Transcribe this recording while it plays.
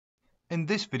In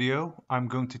this video, I'm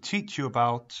going to teach you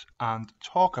about and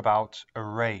talk about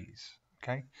arrays.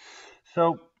 Okay,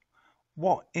 so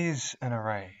what is an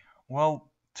array?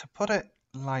 Well, to put it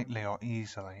lightly or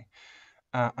easily,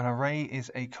 an array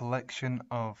is a collection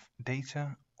of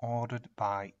data ordered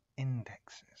by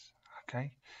indexes.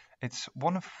 Okay, it's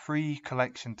one of three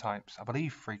collection types, I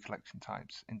believe three collection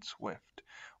types in Swift,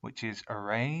 which is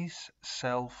arrays,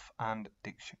 self, and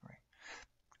dictionary.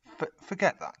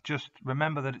 Forget that. Just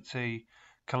remember that it's a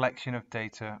collection of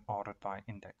data ordered by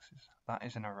indexes. That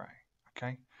is an array.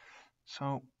 Okay.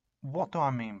 So what do I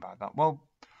mean by that? Well,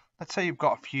 let's say you've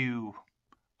got a few,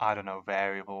 I don't know,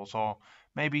 variables, or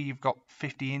maybe you've got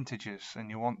 50 integers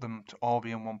and you want them to all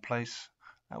be in one place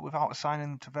without assigning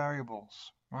them to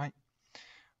variables, right?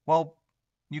 Well,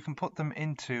 you can put them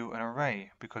into an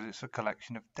array because it's a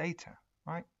collection of data,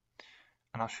 right?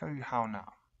 And I'll show you how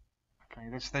now. Okay,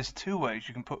 there's two ways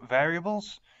you can put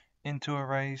variables into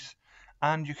arrays,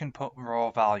 and you can put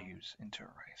raw values into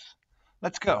arrays.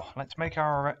 Let's go. Let's make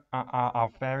our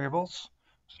variables.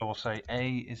 So we'll say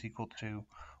a is equal to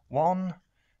 1,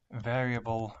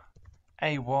 variable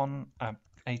a1,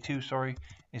 a2, sorry,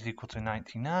 is equal to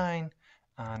 99,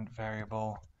 and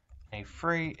variable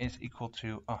a3 is equal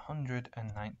to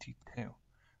 192.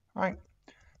 Right?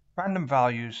 Random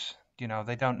values,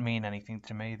 they don't mean anything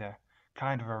to me. They're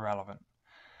kind of irrelevant.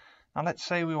 Now let's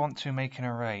say we want to make an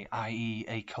array, i.e.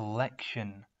 a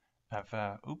collection of,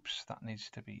 oops, that needs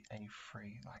to be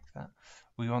a3 like that.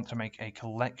 We want to make a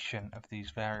collection of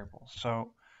these variables.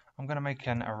 So I'm going to make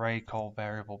an array called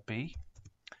variable b.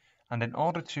 And in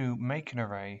order to make an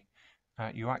array,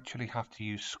 you actually have to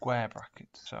use square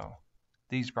brackets. So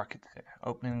these brackets here,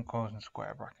 opening and closing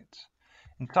square brackets.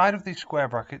 Inside of these square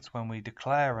brackets, when we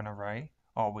declare an array,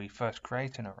 or we first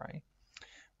create an array,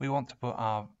 we want to put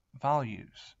our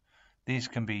values. These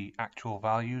can be actual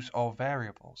values or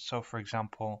variables. So for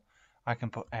example, I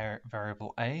can put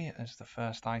variable a as the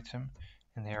first item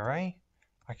in the array.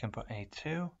 I can put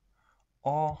a2,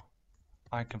 or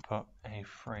I can put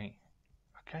a3.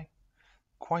 Okay,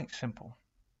 quite simple.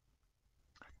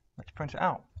 Let's print it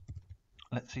out.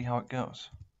 Let's see how it goes.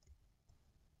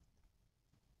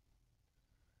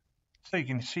 So you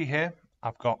can see here,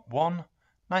 I've got 1,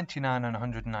 99 and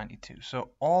 192.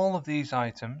 So all of these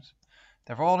items,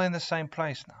 they're all in the same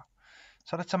place now.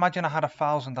 So let's imagine I had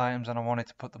 1,000 items and I wanted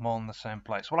to put them all in the same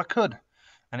place. Well, I could,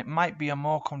 and it might be a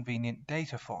more convenient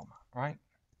data format, right?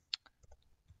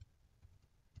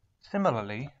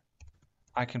 Similarly,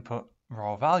 I can put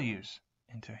raw values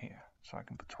into here. So I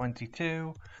can put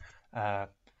 22,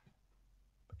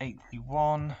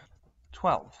 81,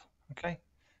 12, okay?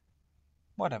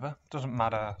 Whatever, doesn't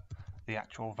matter the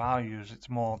actual values, it's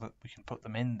more that we can put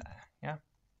them in there, yeah?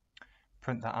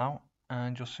 Print that out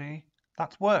and you'll see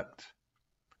that's worked.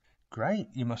 Great,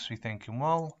 you must be thinking,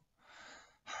 well,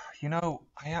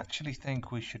 I actually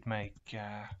think we should make,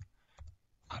 I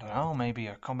don't know, maybe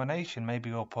a combination.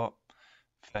 Maybe we'll put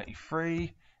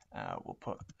 33, we'll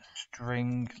put a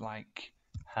string like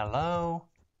hello,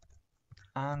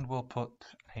 and we'll put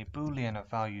a boolean of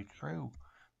value true.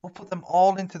 We'll put them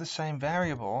all into the same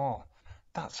variable. Oh,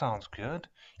 that sounds good.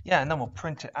 Yeah, and then we'll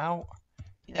print it out.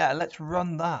 Yeah, let's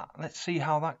run that. Let's see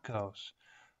how that goes.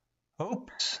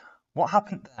 Oops, what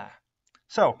happened there?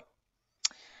 So,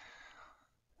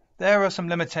 there are some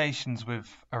limitations with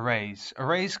arrays.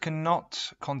 Arrays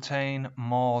cannot contain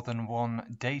more than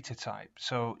one data type.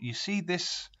 So you see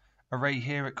this array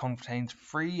here, it contains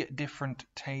 3 different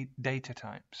data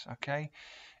types, okay?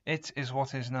 It is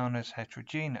what is known as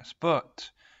heterogeneous, but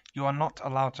you are not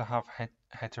allowed to have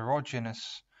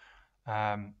heterogeneous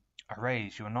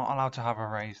arrays. You are not allowed to have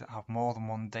arrays that have more than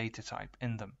one data type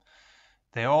in them.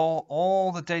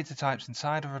 All the data types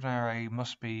inside of an array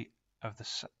must be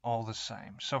all the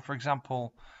same. So for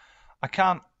example, I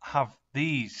can't have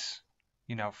these,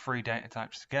 3 data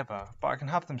types together, but I can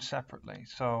have them separately.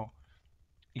 So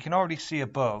you can already see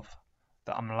above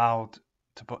that I'm allowed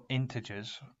to put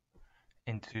integers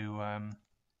into an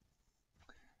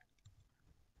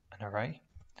array.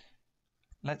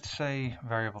 Let's say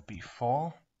variable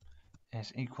b4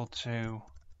 is equal to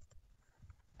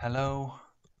hello,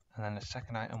 and then the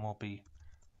second item will be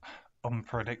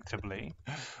unpredictably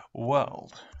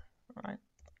world, right?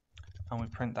 And we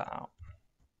print that out.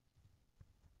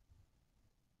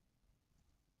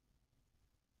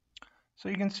 So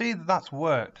you can see that that's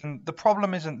worked. And the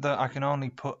problem isn't that I can only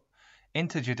put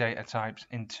integer data types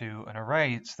into an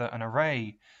array. It's that an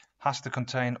array has to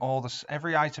contain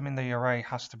every item in the array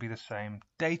has to be the same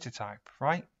data type,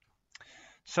 right?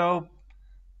 So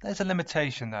there's a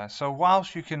limitation there. So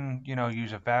whilst you can,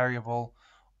 use a variable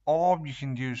Or you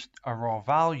can use a raw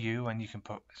value and you can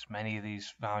put as many of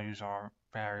these values or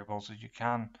variables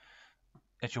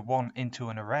as you want into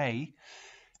an array.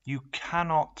 You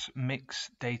cannot mix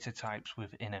data types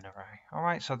within an array. All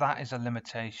right, so that is a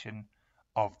limitation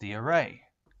of the array.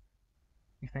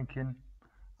 You're thinking,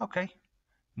 okay,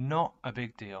 not a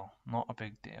big deal, not a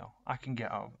big deal. I can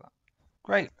get over that.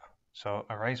 Great. So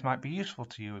arrays might be useful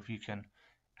to you if you can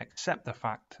accept the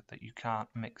fact that you can't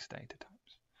mix data types.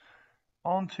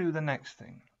 On to the next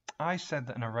thing. I said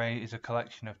that an array is a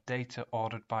collection of data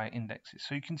ordered by indexes.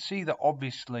 So you can see that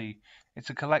obviously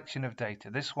it's a collection of data.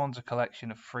 This one's a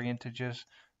collection of 3 integers.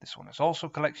 This one is also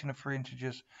a collection of 3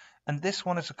 integers. And this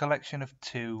one is a collection of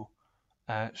 2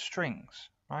 strings,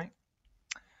 right?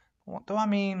 What do I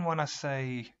mean when I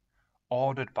say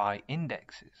ordered by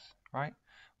indexes, right?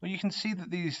 Well, you can see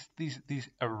that these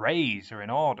arrays are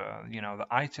in order. You know,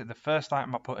 the first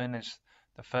item I put in is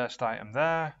the first item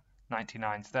there.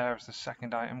 99's there as the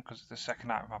second item because it's the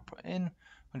second item I put in.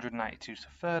 192 is the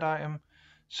third item.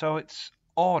 So it's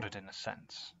ordered in a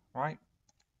sense, right?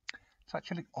 It's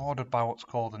actually ordered by what's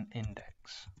called an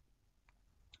index.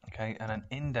 Okay, and an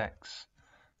index,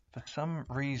 for some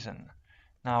reason,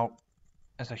 now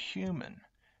as a human,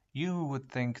 you would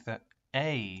think that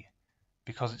A,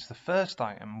 because it's the first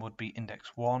item, would be index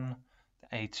 1,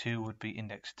 A2 would be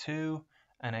index 2,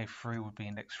 and A3 would be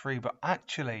index 3. But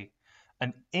actually,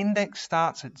 an index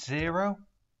starts at 0,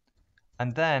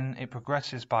 and then it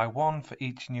progresses by 1 for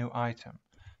each new item.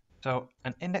 So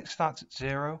an index starts at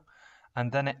 0,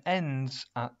 and then it ends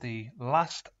at the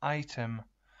last item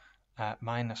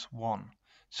minus 1.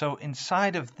 So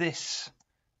inside of this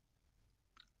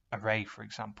array, for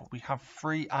example, we have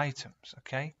 3 items,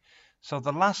 okay? So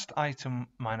the last item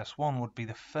minus 1 would be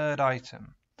the third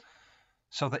item.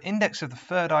 So the index of the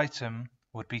third item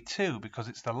would be 2 because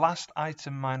it's the last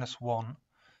item minus 1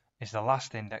 is the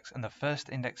last index and the first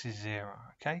index is 0,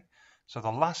 okay? So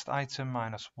the last item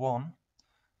minus 1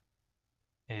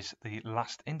 is the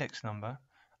last index number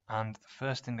and the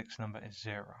first index number is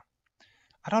 0.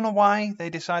 I don't know why they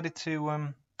decided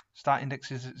to start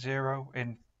indexes at 0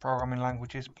 in programming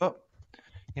languages, but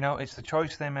you know, it's the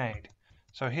choice they made.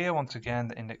 So here, once again,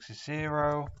 the index is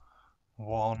 0,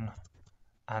 1,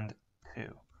 and 2.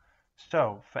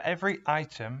 So for every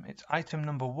item, it's item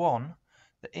number 1.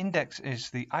 The index is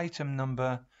the item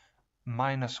number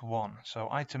minus 1. So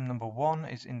item number 1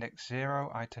 is index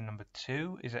 0, item number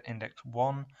 2 is at index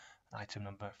 1, item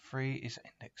number 3 is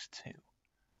at index 2.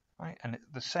 Right? And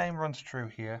the same runs true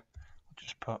here. I'll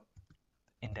just put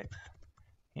index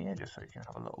here just so you can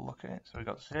have a little look at it. So we've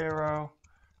got 0.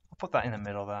 I'll put that in the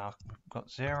middle there. We've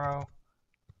got 0,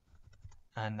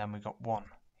 and then we've got 1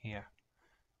 here.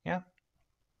 Yeah?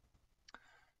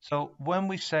 So when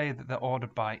we say that they're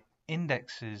ordered by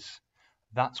indexes,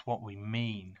 that's what we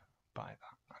mean by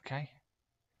that, okay?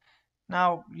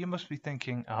 Now, you must be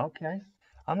thinking, okay,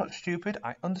 I'm not stupid.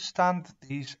 I understand that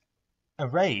these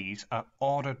arrays are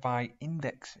ordered by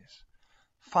indexes.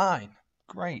 Fine,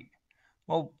 great.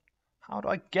 Well, how do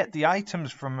I get the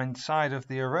items from inside of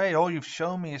the array? All you've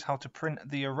shown me is how to print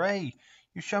the array.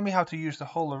 You show me how to use the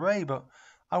whole array, but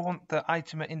I want the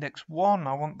item at index 1.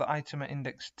 I want the item at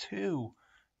index 2.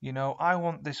 You know, I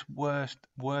want this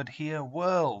word here,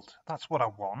 world. That's what I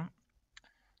want.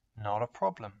 Not a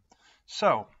problem.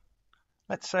 So,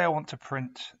 let's say I want to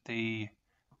print the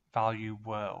value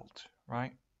world,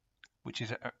 right? Which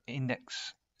is at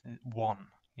index 1,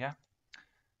 yeah?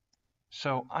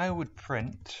 So I would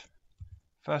print,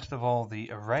 first of all, the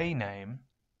array name,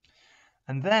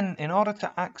 and then in order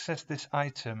to access this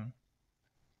item,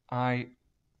 I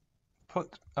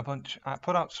put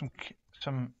out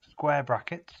some square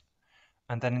brackets,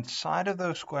 and then inside of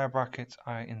those square brackets,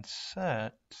 I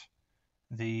insert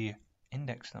the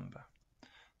index number.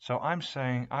 So I'm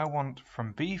saying I want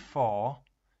from B4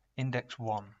 index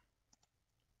 1,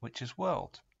 which is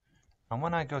world. And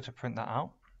when I go to print that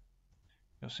out,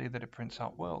 you'll see that it prints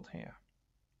out world here.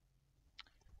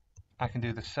 I can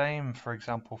do the same, for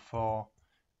example, for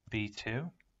B2,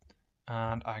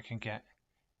 and I can get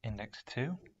index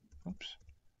 2,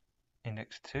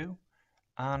 index 2,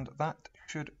 and that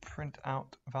should print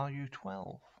out value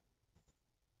 12.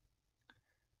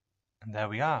 And there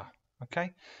we are,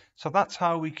 okay? So that's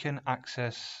how we can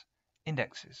access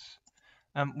indexes.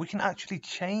 We can actually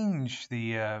change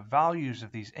the values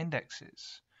of these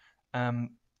indexes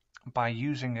by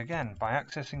using, again, by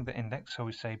accessing the index. So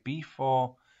we say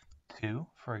B4 2,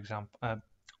 for example,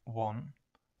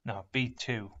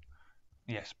 B2,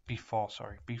 yes, B4,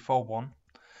 sorry, B4 1.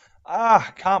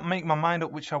 Can't make my mind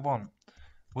up which I want,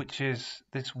 which is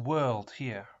this world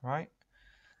here, right?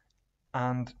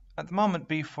 And at the moment,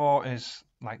 B4 is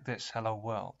like this, hello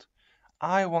world.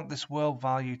 I want this world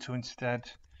value to instead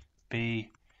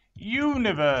be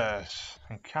universe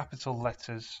in capital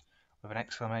letters with an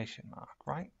exclamation mark,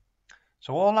 right?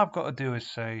 So all I've got to do is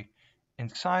say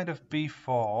inside of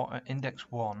B4 at index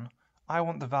 1, I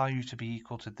want the value to be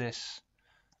equal to this,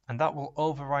 and that will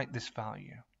overwrite this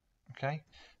value. Okay,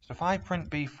 so if I print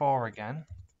B4 again,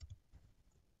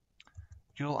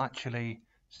 you'll actually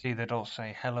see that it'll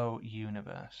say hello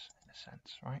universe in a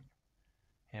sense, right?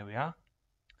 Here we are.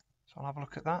 So I'll have a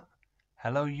look at that.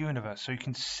 Hello universe. So you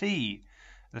can see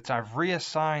that I've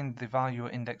reassigned the value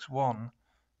at index 1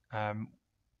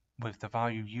 with the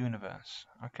value universe.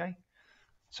 Okay,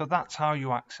 so that's how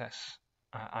you access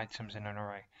items in an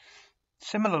array.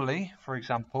 Similarly, for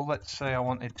example, let's say I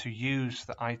wanted to use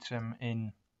the item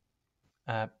in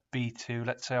B2.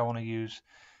 Let's say I want to use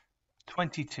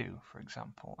 22, for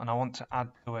example, and I want to add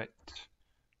to it,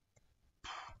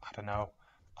 I don't know,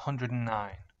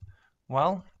 109.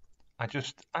 Well, I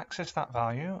just access that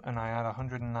value and I add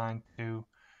 109 to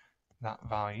that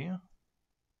value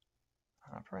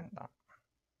and I print that.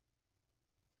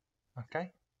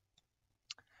 Okay.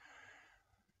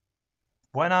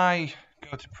 When I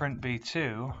go to print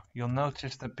B2, you'll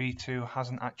notice that B2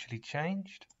 hasn't actually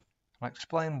changed. I'll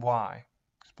explain why.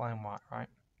 Right?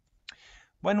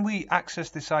 When we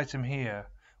access this item here,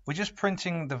 we're just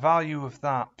printing the value of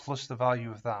that plus the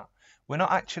value of that. We're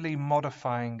not actually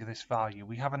modifying this value.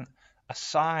 We haven't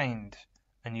assigned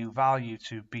a new value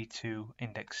to B2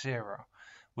 index 0.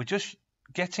 We're just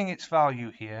getting its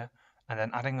value here and then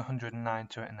adding 109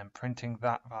 to it and then printing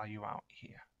that value out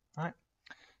here, right?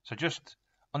 So just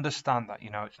understand that,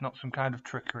 it's not some kind of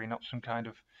trickery, not some kind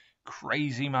of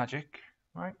crazy magic,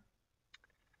 right?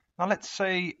 Now let's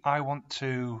say I want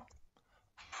to,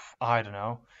 I don't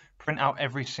know, print out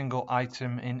every single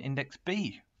item in index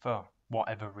B for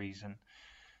whatever reason.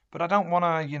 But I don't want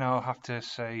to, have to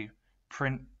say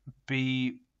print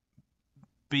B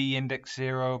index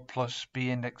 0 plus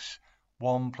B index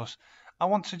 1 plus. I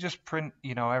want to just print,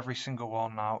 every single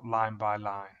one out line by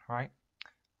line, right?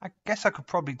 I guess I could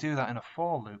probably do that in a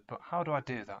for loop, but how do I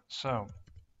do that? So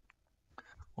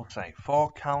we'll say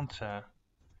for counter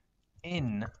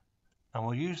in, and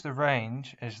we'll use the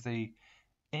range as the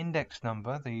index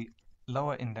number, the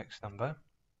lower index number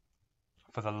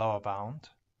for the lower bound,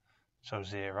 so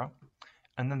 0.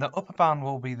 And then the upper bound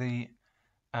will be the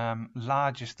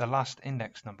the last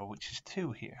index number, which is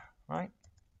 2 here, right?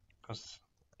 Because,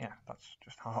 yeah, that's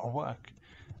just how it'll work.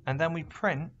 And then we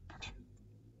print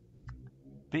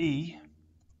B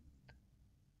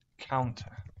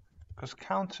counter, because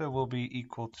counter will be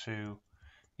equal to,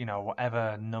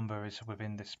 whatever number is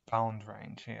within this bound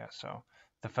range here. So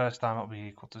the first time it'll be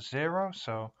equal to 0.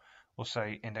 So we'll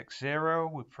say index 0,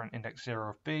 we print index 0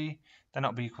 of B, then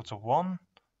it'll be equal to 1,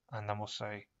 and then we'll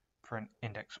say print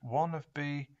index 1 of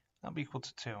B, that'll be equal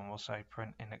to 2, and we'll say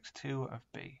print index 2 of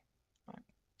B. Right.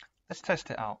 Let's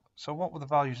test it out. So what were the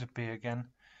values of B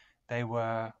again? They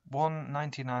were 1,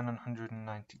 99, and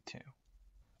 192.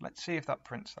 Let's see if that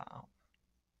prints that out.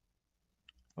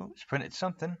 Oh, it's printed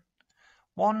something.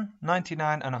 1,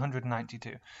 99, and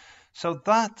 192. So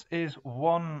that is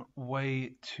one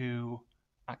way to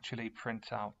actually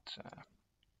print out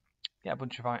a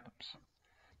bunch of items.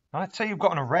 Now let's say you've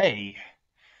got an array.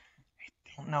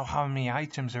 You don't know how many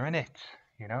items are in it,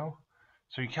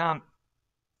 So you can't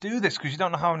do this because you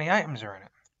don't know how many items are in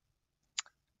it.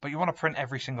 But you want to print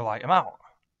every single item out.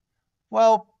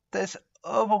 Well, there's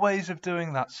other ways of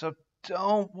doing that, so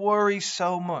don't worry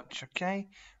so much, okay?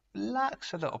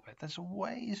 Relax a little bit. There's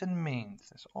ways and means.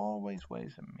 There's always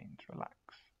ways and means. Relax,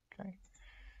 okay?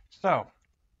 So,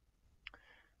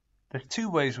 there's 2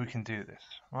 ways we can do this,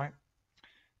 right?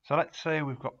 So let's say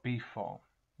we've got B4,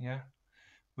 yeah?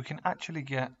 We can actually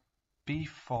get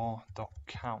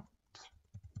B4.count.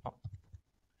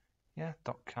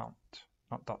 .count,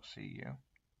 not .cu.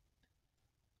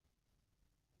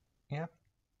 Yeah?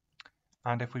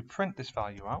 And if we print this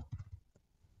value out,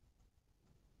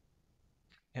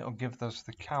 it'll give us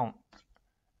the count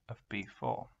of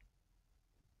B4.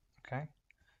 Okay?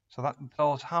 So that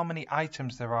tells how many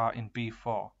items there are in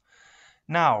B4.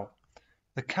 Now,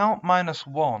 the count minus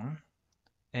 1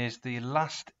 is the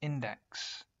last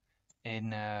index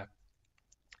in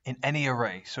any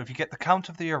array. So if you get the count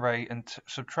of the array and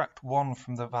subtract 1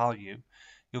 from the value,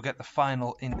 you'll get the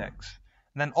final index.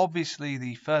 And then obviously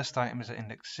the first item is at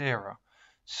index 0.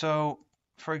 So,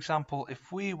 for example,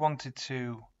 if we wanted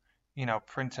to,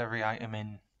 print every item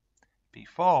in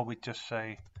B4, we'd just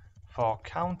say for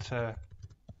counter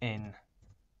in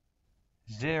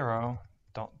 0 ...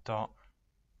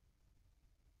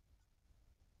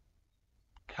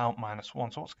 count minus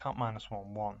 1. So what's count minus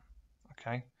 1? 1.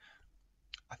 Okay.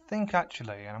 I think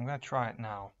actually, and I'm going to try it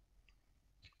now,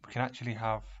 we can actually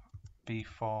have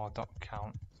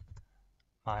b4.count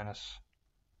minus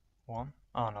 1.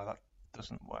 Oh no, that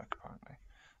doesn't work apparently.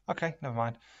 Okay, never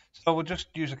mind. So we'll just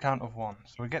use a count of 1.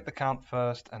 So we get the count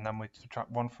first, and then we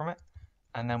subtract 1 from it,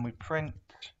 and then we print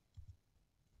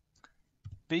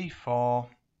b4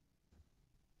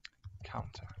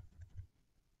 counter.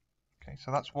 Okay,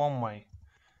 so that's one way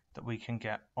that we can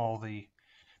get all the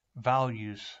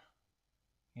values,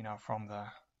 you know, from the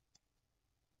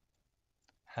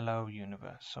hello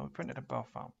universe. So we printed them both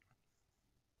out.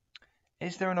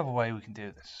 Is there another way we can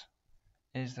do this?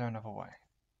 Is there another way?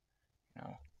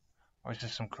 No. Or is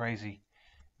this some crazy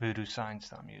voodoo science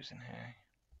that I'm using here?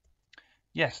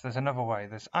 Yes, there's another way.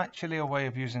 There's actually a way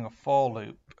of using a for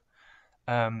loop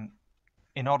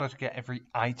in order to get every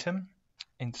item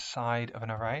inside of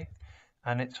an array.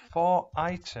 And it's for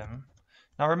item.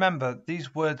 Now remember,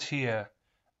 these words here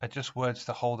are just words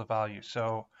to hold a value.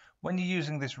 So when you're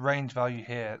using this range value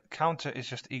here, counter is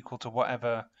just equal to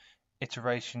whatever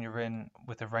iteration you're in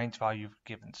with the range value you've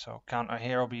given. So counter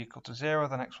here will be equal to 0,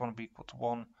 the next one will be equal to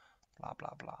 1, blah,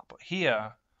 blah, blah. But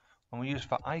here, when we use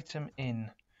for item in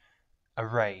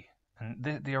array, and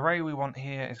the array we want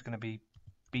here is going to be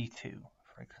B2,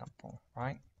 for example,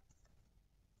 right?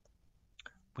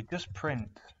 We just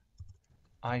print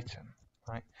item,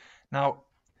 right? Now,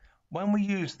 when we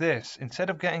use this, instead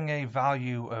of getting a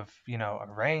value of, you know,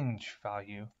 a range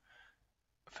value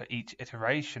for each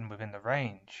iteration within the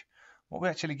range, what we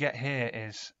actually get here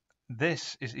is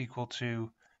this is equal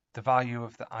to the value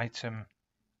of the item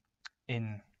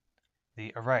in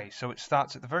the array. So it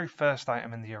starts at the very first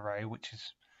item in the array, which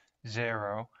is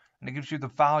 0, and it gives you the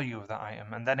value of that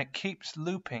item, and then it keeps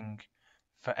looping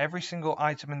for every single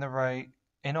item in the array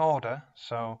in order.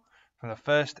 So from the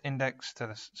first index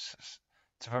to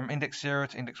from index 0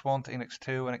 to index 1 to index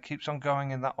 2, and it keeps on going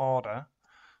in that order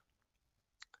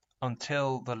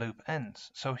until the loop ends.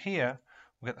 So here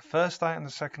we get the first item, the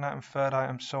second item, third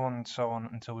item, so on and so on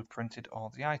until we've printed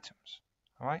all the items.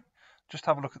 All right, just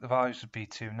have a look at the values of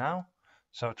B2 now.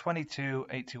 So 22,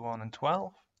 81, and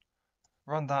 12.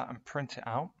 Run that and print it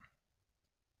out.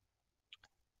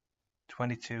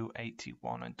 22,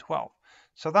 81, and 12.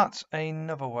 So that's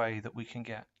another way that we can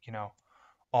get, you know,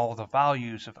 all the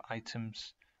values of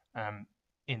items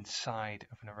inside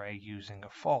of an array using a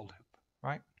for loop,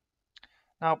 right?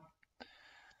 Now,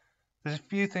 there's a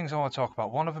few things I want to talk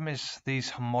about. One of them is these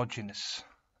homogeneous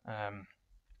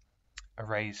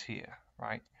arrays here,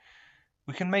 right?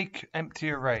 We can make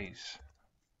empty arrays.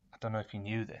 I don't know if you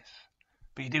knew this,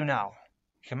 but you do now.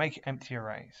 You can make empty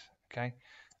arrays, okay?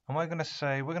 And we're going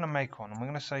to make one, and we're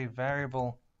going to say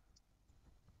variable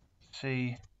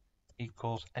C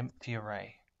equals empty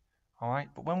array. All right,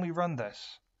 but when we run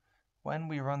this,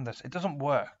 it doesn't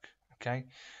work, okay?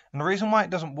 And the reason why it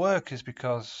doesn't work is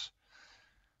because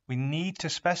we need to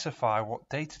specify what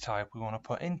data type we want to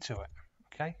put into it,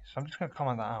 okay? So I'm just going to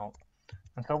comment that out.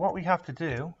 And so what we have to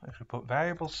do is we put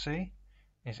variable C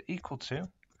is equal to,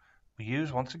 we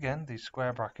use once again these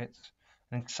square brackets,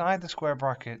 and inside the square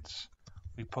brackets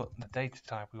we put the data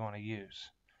type we want to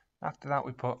use. After that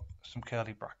we put some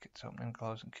curly brackets, opening and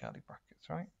closing curly brackets,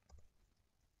 right?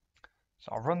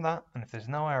 So I'll run that, and if there's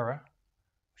no error,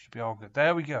 we should be all good.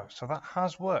 There we go. So that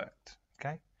has worked,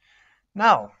 okay?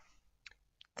 Now,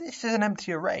 this is an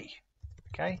empty array,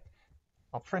 okay?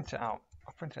 I'll print it out.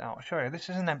 I'll show you. This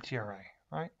is an empty array,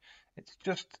 right? It's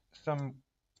just some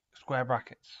square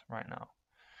brackets right now.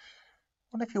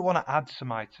 What if you want to add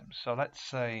some items? So let's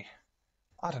say,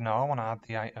 I don't know, I want to add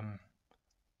the item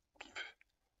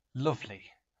lovely,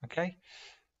 okay?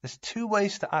 There's two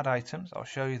ways to add items. I'll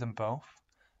show you them both.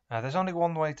 There's only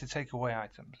one way to take away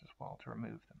items as well, to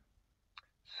remove them.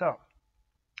 So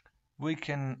we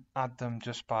can add them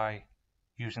just by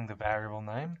using the variable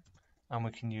name, and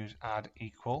we can use add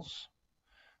equals,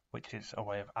 which is a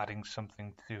way of adding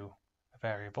something to a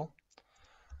variable.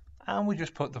 And we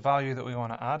just put the value that we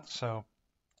want to add. So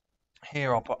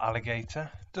here I'll put alligator.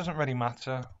 Doesn't really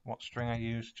matter what string I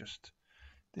use,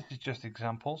 this is just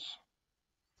examples.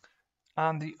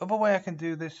 And the other way I can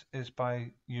do this is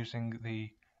by using the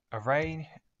array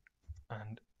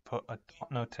and put a dot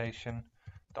notation,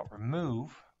 dot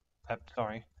remove, dot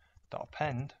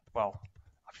append. Well,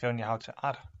 I've shown you how to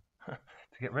add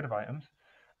to get rid of items.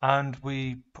 And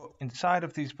we put inside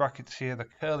of these brackets here, the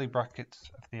curly brackets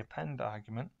of the append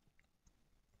argument,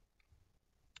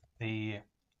 the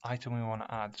item we want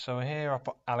to add. So here I'll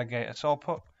put alligator, so I'll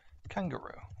put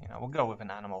kangaroo. You know, we'll go with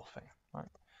an animal thing, right?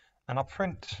 And I'll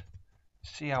print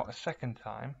C out a second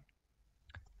time,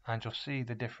 and you'll see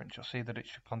the difference. You'll see that it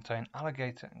should contain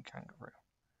alligator and kangaroo,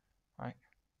 right?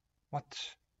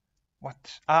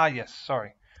 What? Ah, yes,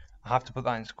 sorry. I have to put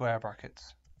that in square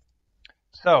brackets.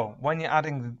 So when you're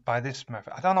adding by this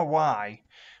method, I don't know why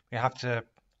we have to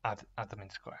add them in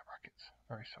square brackets.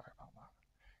 Very sorry about that.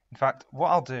 In fact, what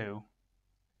I'll do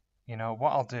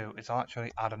is I'll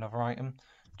actually add another item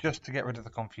just to get rid of the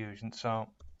confusion. So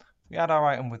we add our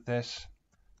item with this,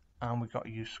 and we've got to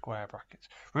use square brackets.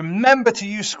 Remember to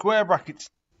use square brackets.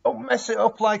 Don't mess it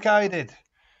up like I did,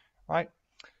 right?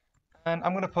 And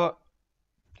I'm going to put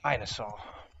dinosaur.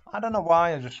 I don't know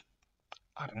why,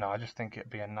 I don't know, I just think it'd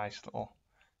be a nice little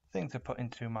thing to put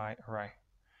into my array.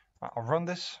 Right, I'll run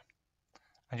this,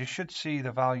 and you should see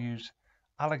the values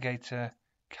alligator,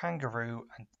 kangaroo,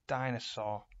 and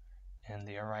dinosaur in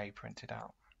the array printed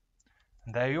out.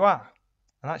 And there you are.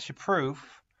 And that's your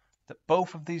proof that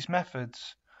both of these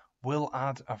methods will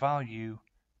add a value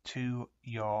to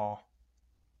your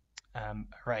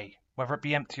array. Whether it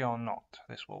be empty or not,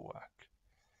 this will work.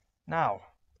 Now,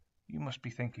 you must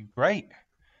be thinking, great,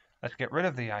 let's get rid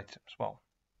of the items. Well,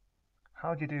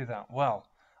 how do you do that? Well,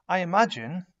 I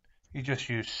imagine you just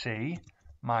use C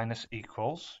minus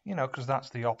equals, because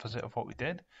that's the opposite of what we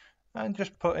did, and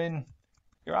just put in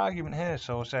your argument here.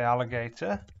 So we'll say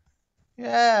alligator.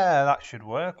 Yeah, that should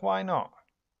work. Why not?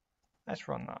 Let's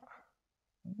run that.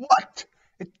 What?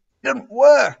 It didn't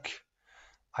work.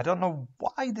 I don't know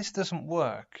why this doesn't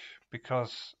work,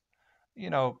 because, you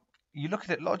look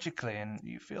at it logically and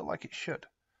you feel like it should,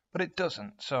 but it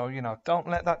doesn't. So, don't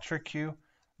let that trick you.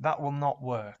 That will not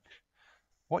work.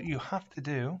 What you have to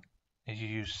do is you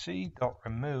use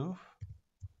c.remove,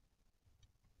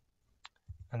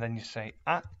 and then you say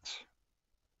at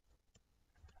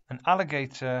an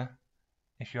alligator.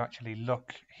 If you actually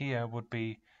look here, would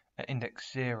be at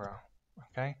index 0,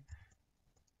 okay?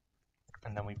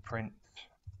 And then we print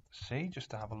C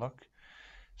just to have a look.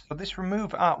 So this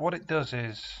remove at, what it does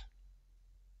is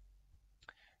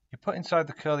you put inside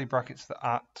the curly brackets the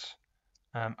at,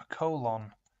 a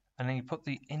colon, and then you put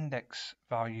the index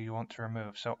value you want to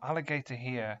remove. So alligator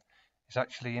here is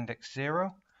actually index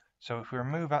 0. So if we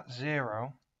remove at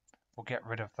 0, we'll get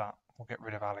rid of that. We'll get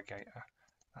rid of alligator.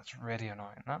 That's really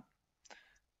annoying, that.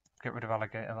 Get rid of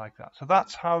alligator like that. So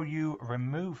that's how you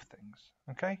remove things,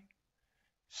 okay?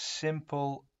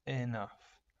 Simple enough.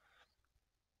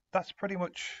 That's pretty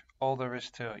much all there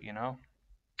is to it,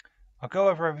 I'll go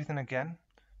over everything again,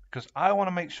 because I want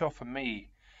to make sure for me,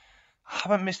 I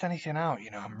haven't missed anything out,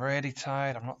 I'm really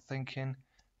tired, I'm not thinking.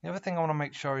 The other thing I want to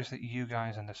make sure is that you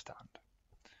guys understand.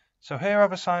 So here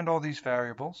I've assigned all these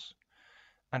variables,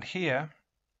 and here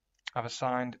I've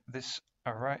assigned this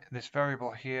array, this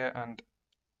variable here, and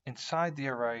inside the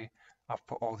array I've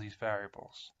put all these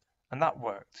variables. And that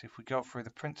worked. If we go through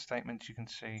the print statement, you can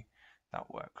see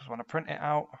that works. Because when I print it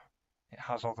out, it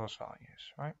has all those values,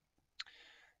 right?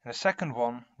 In the second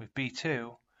one, with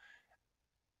B2,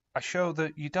 I show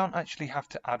that you don't actually have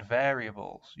to add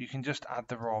variables. You can just add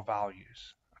the raw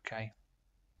values, okay?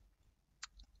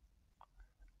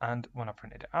 And when I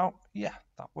printed it out, yeah,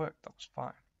 that worked. That was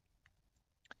fine.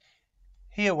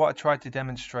 Here, what I tried to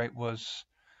demonstrate was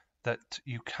that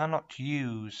you cannot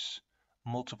use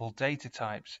multiple data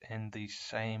types in the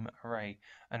same array.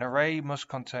 An array must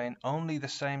contain only the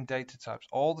same data types,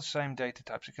 all the same data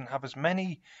types. It can have as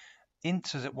many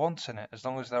ints as it wants in it, as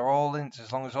long as they're all ints,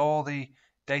 as long as all the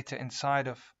data inside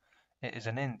of it is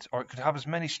an int. Or it could have as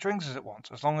many strings as it wants,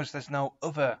 as long as there's no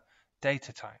other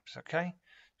data types, okay?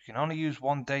 You can only use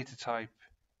one data type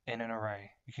in an array.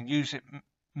 You can use it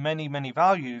many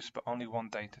values, but only one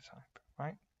data type,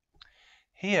 right?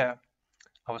 Here,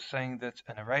 I was saying that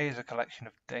an array is a collection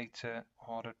of data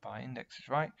ordered by indexes,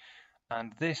 right?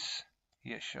 And this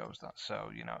here shows that.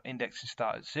 So, indexes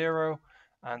start at 0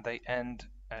 and they end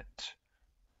at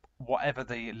whatever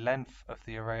the length of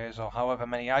the array is, or however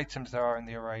many items there are in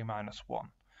the array, minus 1.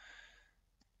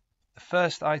 The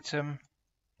first item,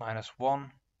 minus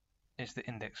 1, is the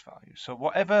index value. So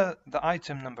whatever the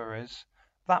item number is,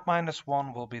 that minus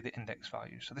 1 will be the index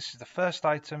value. So this is the first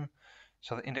item.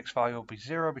 So the index value will be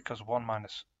 0 because 1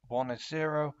 minus 1 is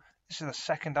 0. This is the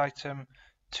second item.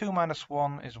 2 minus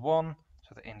 1 is 1.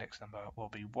 So the index number will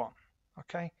be 1.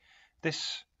 Okay.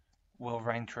 This will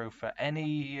reign true for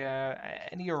any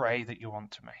array that you want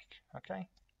to make. Okay.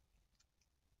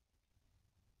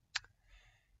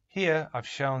 Here I've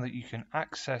shown that you can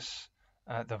access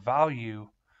the value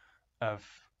of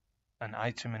an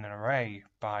item in an array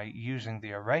by using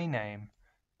the array name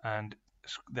and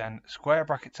then square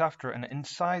brackets after it, and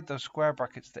inside those square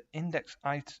brackets the index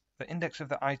of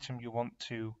the item you want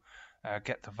to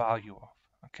get the value of.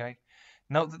 Okay,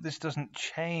 note that this doesn't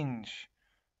change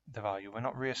the value. We're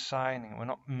not reassigning, we're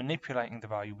not manipulating the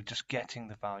value, we're just getting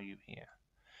the value here.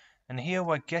 And here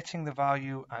we're getting the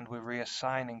value and we're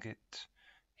reassigning it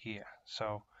here.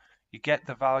 So you get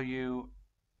the value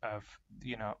of,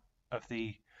 of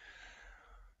the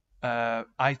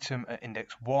item at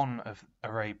index 1 of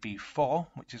array B4,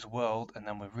 which is world, and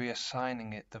then we're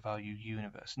reassigning it the value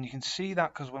universe. And you can see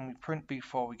that because when we print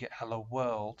B4 we get hello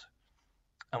world,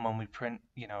 and when we print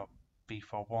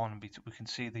B41 and B2 we can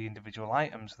see the individual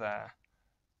items there.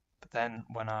 But then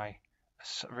when I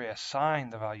reassign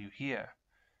the value here,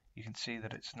 you can see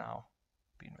that it's now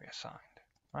been reassigned,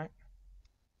 right?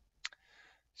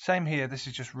 Same here, this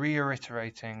is just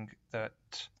reiterating that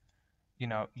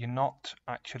you're not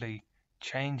actually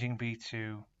changing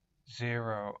B2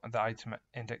 0, the item at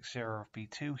index 0 of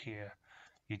B2 here.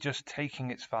 You're just taking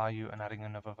its value and adding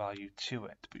another value to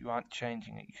it, but you aren't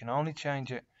changing it. You can only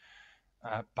change it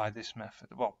by this method.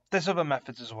 Well, there's other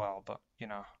methods as well, but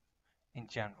in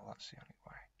general, that's the only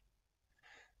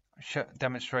way.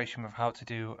 Demonstration of how to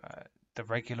do the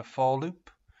regular for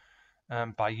loop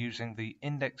by using the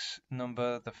index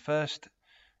number, the first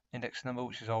index number,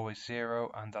 which is always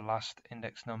 0, and the last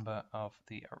index number of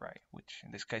the array, which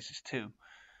in this case is 2.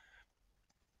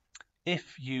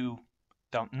 If you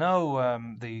don't know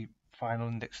the final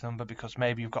index number because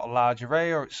maybe you've got a large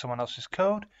array or it's someone else's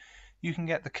code, you can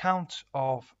get the count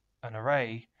of an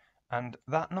array, and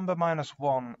that number minus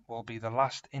 1 will be the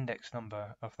last index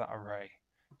number of that array.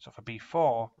 So for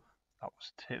B4, that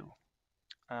was 2,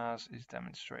 as is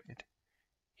demonstrated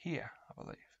here, I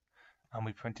believe. And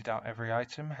we printed out every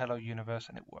item, hello universe,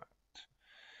 and it worked.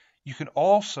 You can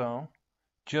also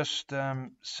just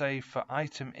say for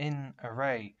item in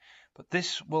array, but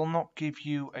this will not give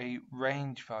you a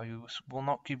range value, will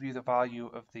not give you the value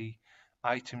of the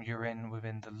item you're in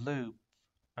within the loop.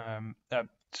 The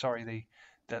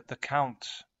count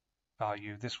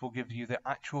value. This will give you the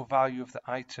actual value of the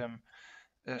item,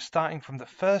 starting from the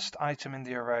first item in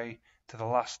the array to the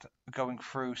last, going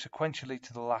through sequentially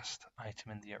to the last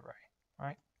item in the array.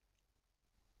 Right?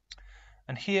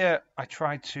 And here I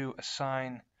tried to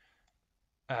assign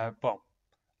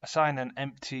an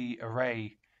empty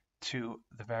array to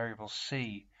the variable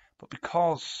C, but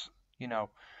because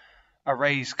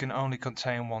arrays can only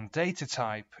contain one data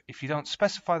type, if you don't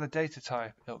specify the data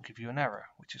type, it'll give you an error,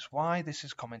 which is why this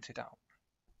is commented out.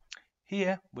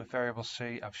 Here with variable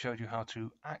C, I've showed you how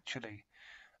to actually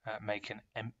make an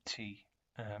empty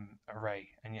array,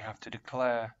 and you have to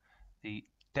declare the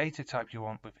data type you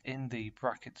want within the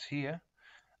brackets here,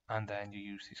 and then you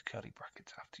use these curly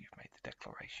brackets after you've made the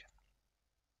declaration.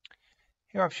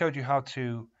 Here I've showed you how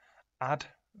to add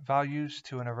values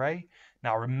to an array.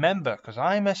 Now remember, because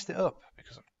I messed it up,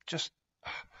 because I'm just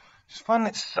finding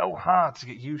it so hard to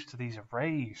get used to these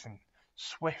arrays in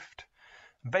Swift.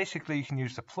 And basically you can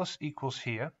use the plus equals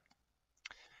here,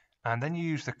 and then you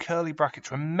use the curly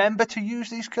brackets. Remember to use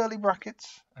these curly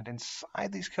brackets, and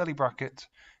inside these curly brackets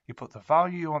you put the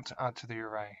value you want to add to the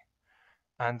array,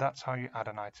 and that's how you add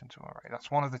an item to an array.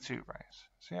 That's one of the 2 ways.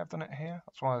 See, I've done it here.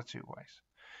 That's one of the 2 ways.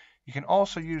 You can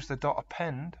also use the dot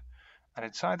append, and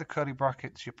inside the curly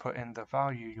brackets you put in the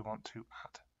value you want to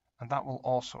add, and that will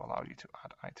also allow you to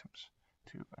add items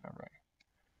to an array.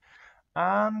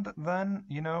 And then,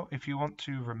 if you want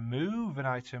to remove an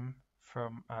item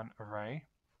from an array,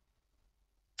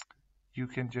 you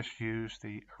can just use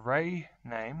the array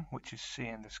name, which is C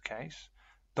in this case,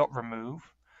 dot remove,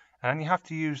 and then you have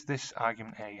to use this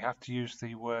argument here. You have to use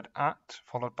the word at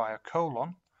followed by a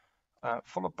colon,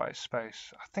 followed by a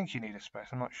space. I think you need a space,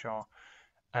 I'm not sure.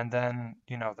 And then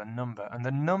the number, and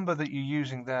the number that you're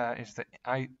using there is the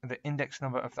index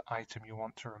number of the item you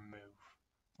want to remove,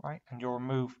 right? And you'll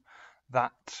remove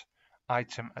that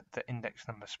item at the index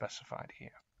number specified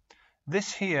here.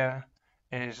 This here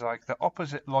is like the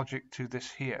opposite logic to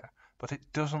this here, but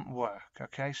it doesn't work,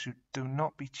 okay? So do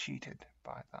not be cheated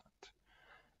by that.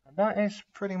 And that is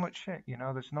pretty much it.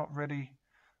 There's not really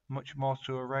much more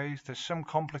to arrays. There's some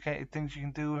complicated things you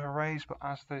can do with arrays, but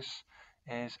as this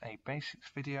is a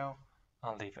basics video,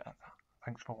 I'll leave it at that.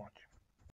 Thanks for watching.